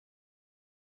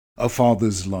A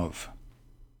father's love.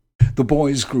 The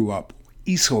boys grew up.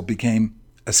 Esau became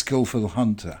a skillful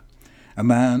hunter, a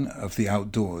man of the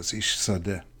outdoors, ish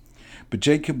sadeh. But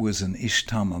Jacob was an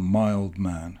ishtam, a mild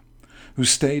man, who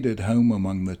stayed at home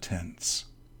among the tents.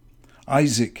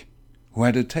 Isaac, who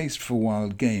had a taste for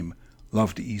wild game,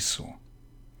 loved Esau,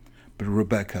 but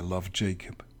Rebekah loved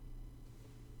Jacob.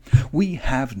 We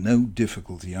have no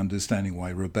difficulty understanding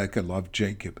why Rebekah loved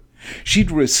Jacob. She'd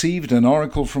received an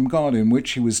oracle from God in which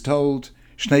she was told,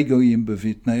 Shnei goyim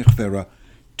bevitnech, there are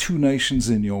 2 nations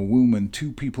in your womb and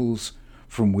 2 peoples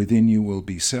from within you will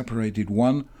be separated.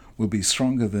 One will be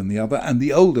stronger than the other, and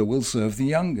the older will serve the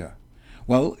younger.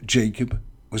 Well, Jacob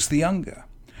was the younger.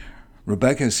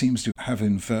 Rebekah seems to have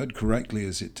inferred, correctly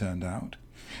as it turned out,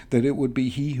 that it would be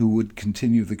he who would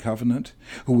continue the covenant,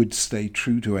 who would stay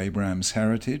true to Abraham's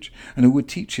heritage, and who would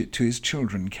teach it to his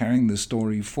children, carrying the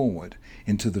story forward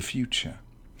into the future.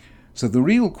 So the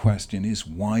real question is,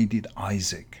 why did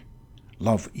Isaac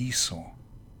love Esau?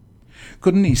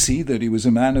 Couldn't he see that he was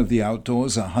a man of the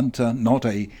outdoors, a hunter, not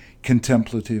a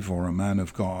contemplative or a man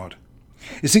of God?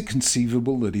 Is it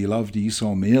conceivable that he loved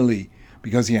Esau merely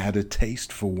because he had a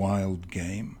taste for wild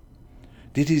game?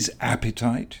 Did his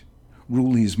appetite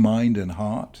rule his mind and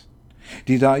heart?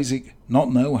 Did Isaac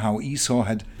not know how Esau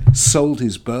had sold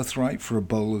his birthright for a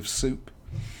bowl of soup?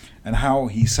 And how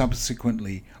he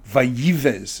subsequently,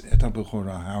 vayivez et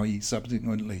habechorah, how he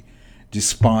subsequently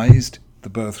despised the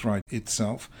birthright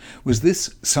itself? Was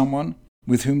this someone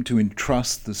with whom to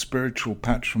entrust the spiritual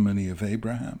patrimony of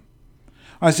Abraham?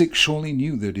 Isaac surely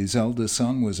knew that his elder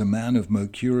son was a man of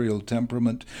mercurial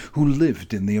temperament who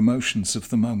lived in the emotions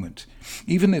of the moment.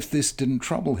 Even if this didn't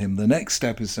trouble him, the next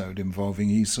episode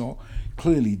involving Esau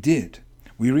clearly did.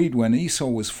 We read when Esau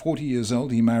was 40 years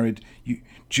old, he married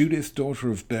Judith,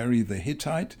 daughter of Beri the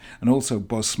Hittite, and also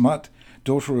Bosmat,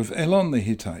 daughter of Elon the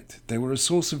Hittite. They were a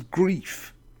source of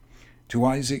grief to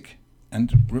Isaac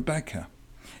and Rebekah.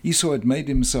 Esau had made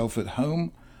himself at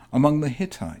home among the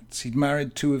Hittites. He'd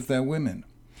married 2 of their women.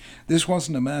 This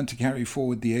wasn't a man to carry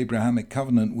forward the Abrahamic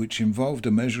covenant, which involved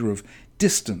a measure of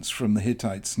distance from the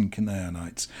Hittites and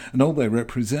Canaanites, and all they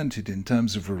represented in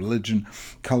terms of religion,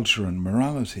 culture, and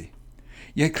morality.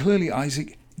 Yet clearly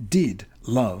Isaac did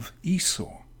love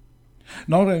Esau.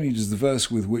 Not only does the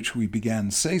verse with which we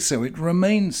began say so, it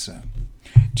remains so.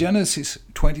 Genesis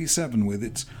 27, with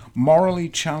its morally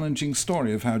challenging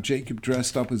story of how Jacob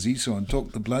dressed up as Esau and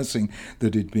took the blessing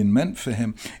that had been meant for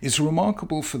him, is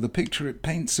remarkable for the picture it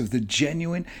paints of the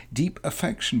genuine, deep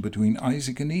affection between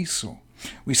Isaac and Esau.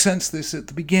 We sense this at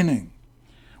the beginning,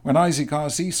 when Isaac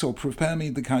asks Esau, prepare me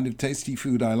the kind of tasty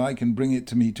food I like and bring it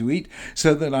to me to eat,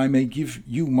 so that I may give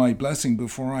you my blessing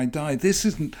before I die. This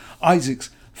isn't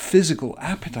Isaac's physical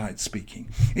appetite speaking.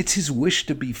 It's his wish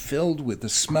to be filled with the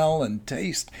smell and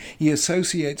taste he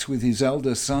associates with his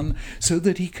elder son, so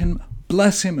that he can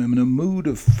bless him in a mood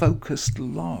of focused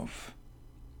love.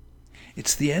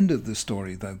 It's the end of the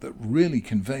story, though, that really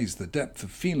conveys the depth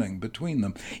of feeling between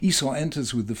them. Esau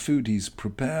enters with the food he's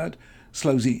prepared.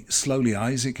 Slowly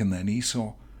Isaac and then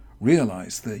Esau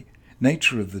realize the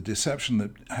nature of the deception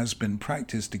that has been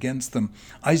practiced against them.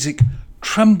 Isaac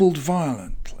trembled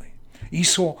violently.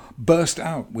 Esau burst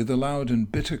out with a loud and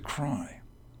bitter cry.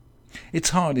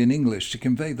 It's hard in English to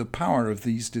convey the power of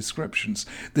these descriptions.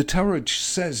 The Torah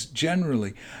says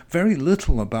generally very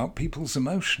little about people's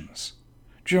emotions.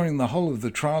 During the whole of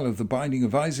the trial of the binding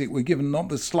of Isaac, we're given not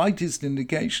the slightest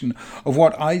indication of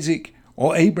what Isaac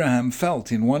or Abraham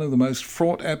felt in one of the most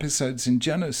fraught episodes in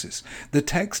Genesis. The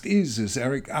text is, as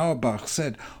Eric Auerbach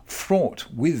said, fraught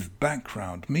with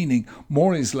background, meaning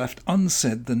more is left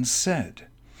unsaid than said.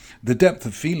 The depth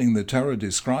of feeling the Torah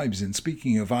describes in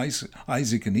speaking of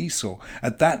Isaac and Esau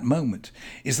at that moment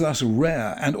is thus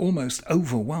rare and almost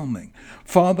overwhelming.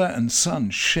 Father and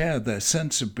son share their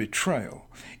sense of betrayal.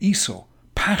 Esau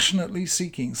passionately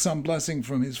seeking some blessing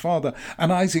from his father,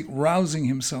 and Isaac rousing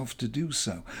himself to do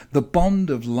so. The bond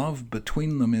of love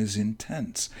between them is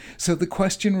intense. So the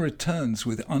question returns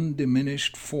with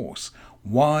undiminished force.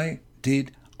 Why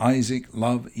did Isaac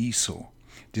love Esau,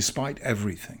 despite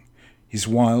everything? His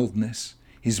wildness,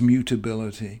 his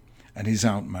mutability, and his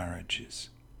outmarriages.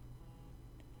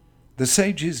 The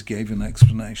sages gave an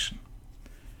explanation.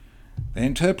 They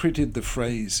interpreted the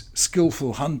phrase,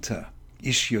 skillful hunter,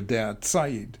 Ish Yodea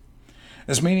Tzayid,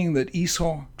 as meaning that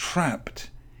Esau trapped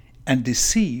and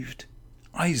deceived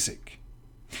Isaac.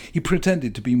 He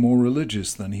pretended to be more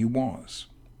religious than he was.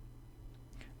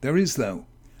 There is, though,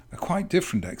 a quite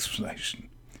different explanation,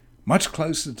 much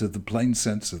closer to the plain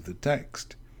sense of the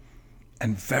text,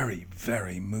 and very,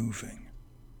 very moving.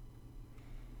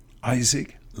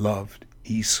 Isaac loved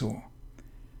Esau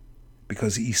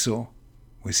because Esau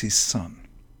was his son.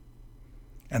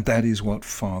 And that is what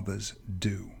fathers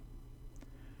do.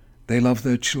 They love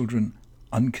their children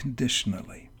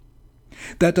unconditionally.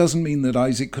 That doesn't mean that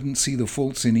Isaac couldn't see the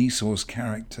faults in Esau's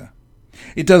character.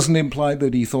 It doesn't imply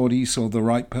that he thought Esau the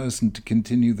right person to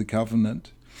continue the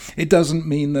covenant. It doesn't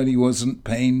mean that he wasn't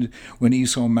pained when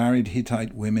Esau married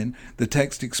Hittite women. The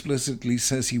text explicitly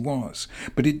says he was.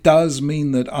 But it does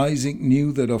mean that Isaac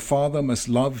knew that a father must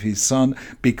love his son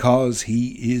because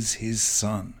he is his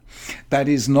son. That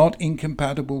is not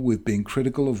incompatible with being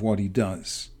critical of what he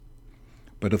does.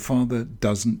 But a father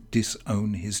doesn't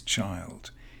disown his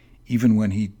child, even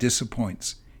when he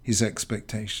disappoints his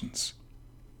expectations.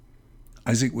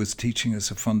 Isaac was teaching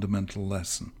us a fundamental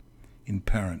lesson in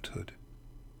parenthood.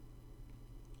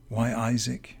 Why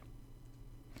Isaac?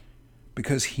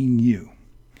 Because he knew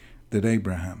that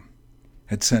Abraham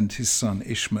had sent his son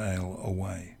Ishmael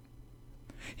away.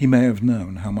 He may have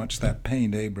known how much that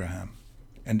pained Abraham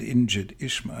and injured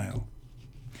Ishmael.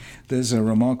 There's a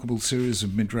remarkable series of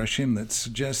midrashim that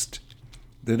suggest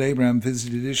that Abraham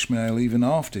visited Ishmael even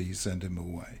after he sent him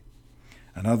away,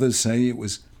 and others say it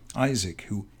was Isaac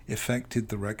who effected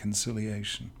the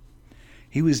reconciliation.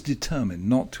 He was determined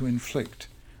not to inflict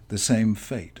the same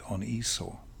fate on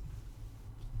Esau.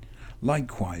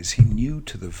 Likewise, he knew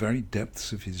to the very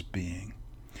depths of his being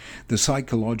the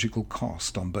psychological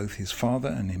cost on both his father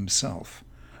and himself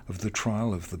of the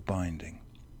trial of the binding.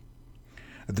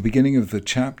 At the beginning of the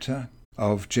chapter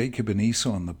of Jacob and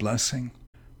Esau and the blessing,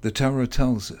 the Torah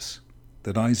tells us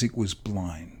that Isaac was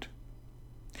blind.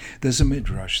 There's a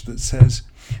midrash that says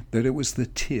that it was the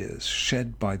tears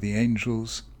shed by the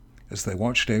angels as they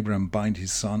watched Abraham bind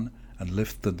his son and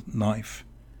lift the knife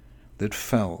that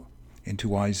fell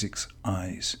into Isaac's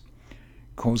eyes,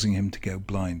 causing him to go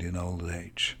blind in old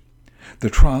age.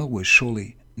 The trial was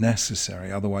surely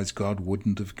necessary, otherwise God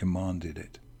wouldn't have commanded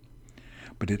it.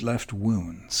 But it left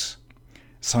wounds,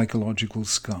 psychological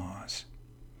scars.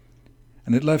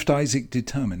 And it left Isaac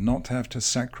determined not to have to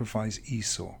sacrifice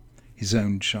Esau, his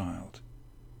own child.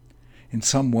 In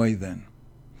some way, then,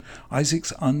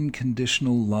 Isaac's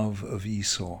unconditional love of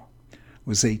Esau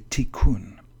was a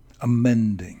tikkun, a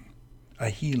mending, a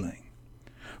healing,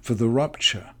 for the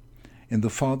rupture in the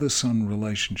father-son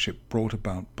relationship brought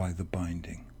about by the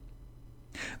binding.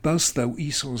 Thus, though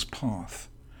Esau's path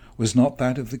was not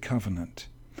that of the covenant,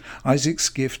 Isaac's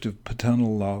gift of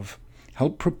paternal love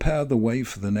helped prepare the way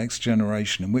for the next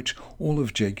generation in which all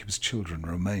of Jacob's children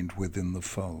remained within the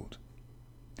fold.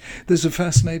 There's a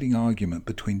fascinating argument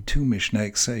between two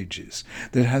Mishnaic sages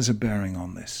that has a bearing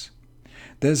on this.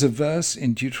 There's a verse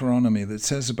in Deuteronomy that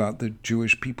says about the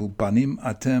Jewish people, Banim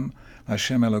atem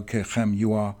Hashem Elokechem,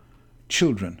 you are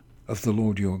children of the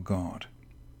Lord your God.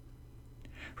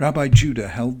 Rabbi Judah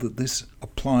held that this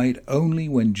applied only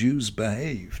when Jews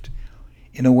behaved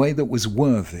in a way that was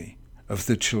worthy of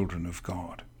the children of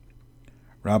God.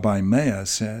 Rabbi Meir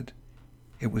said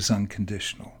it was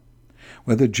unconditional.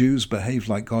 Whether Jews behave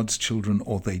like God's children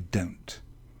or they don't,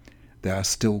 they are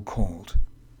still called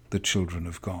the children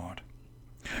of God.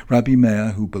 Rabbi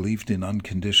Meir, who believed in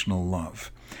unconditional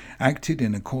love, acted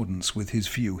in accordance with his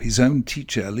view. His own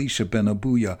teacher, Elisha ben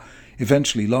Abuya,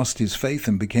 eventually lost his faith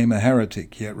and became a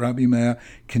heretic, yet Rabbi Meir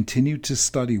continued to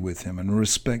study with him and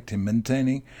respect him,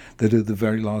 maintaining that at the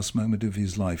very last moment of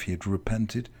his life he had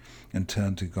repented and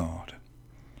turned to God.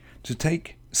 To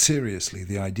take seriously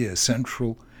the idea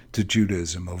central to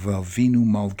Judaism of Avinu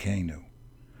Malkeinu,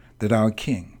 that our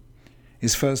king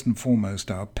is first and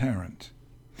foremost our parent,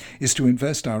 is to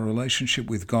invest our relationship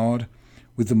with God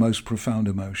with the most profound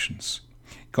emotions.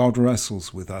 God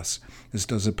wrestles with us as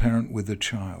does a parent with a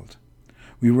child.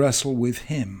 We wrestle with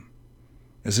him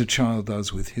as a child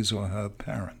does with his or her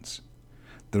parents.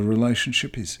 The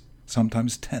relationship is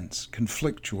sometimes tense,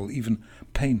 conflictual, even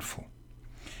painful.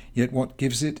 Yet what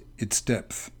gives it its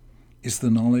depth is the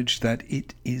knowledge that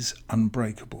it is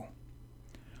unbreakable.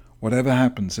 Whatever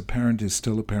happens, a parent is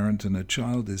still a parent and a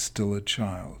child is still a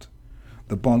child.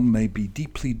 The bond may be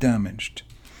deeply damaged,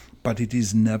 but it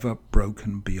is never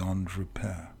broken beyond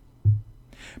repair.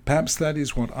 Perhaps that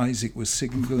is what Isaac was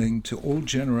signaling to all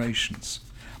generations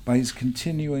by his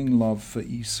continuing love for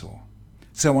Esau,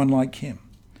 so unlike him,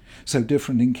 so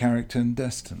different in character and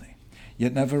destiny,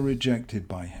 yet never rejected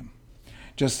by him.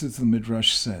 Just as the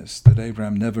Midrash says that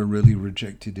Abraham never really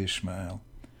rejected Ishmael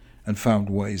and found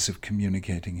ways of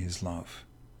communicating his love.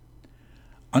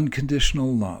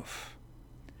 Unconditional love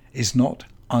is not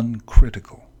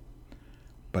uncritical,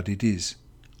 but it is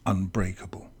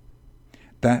unbreakable.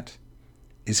 That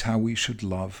is how we should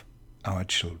love our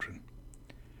children,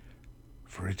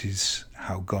 for it is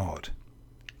how God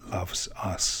loves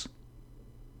us.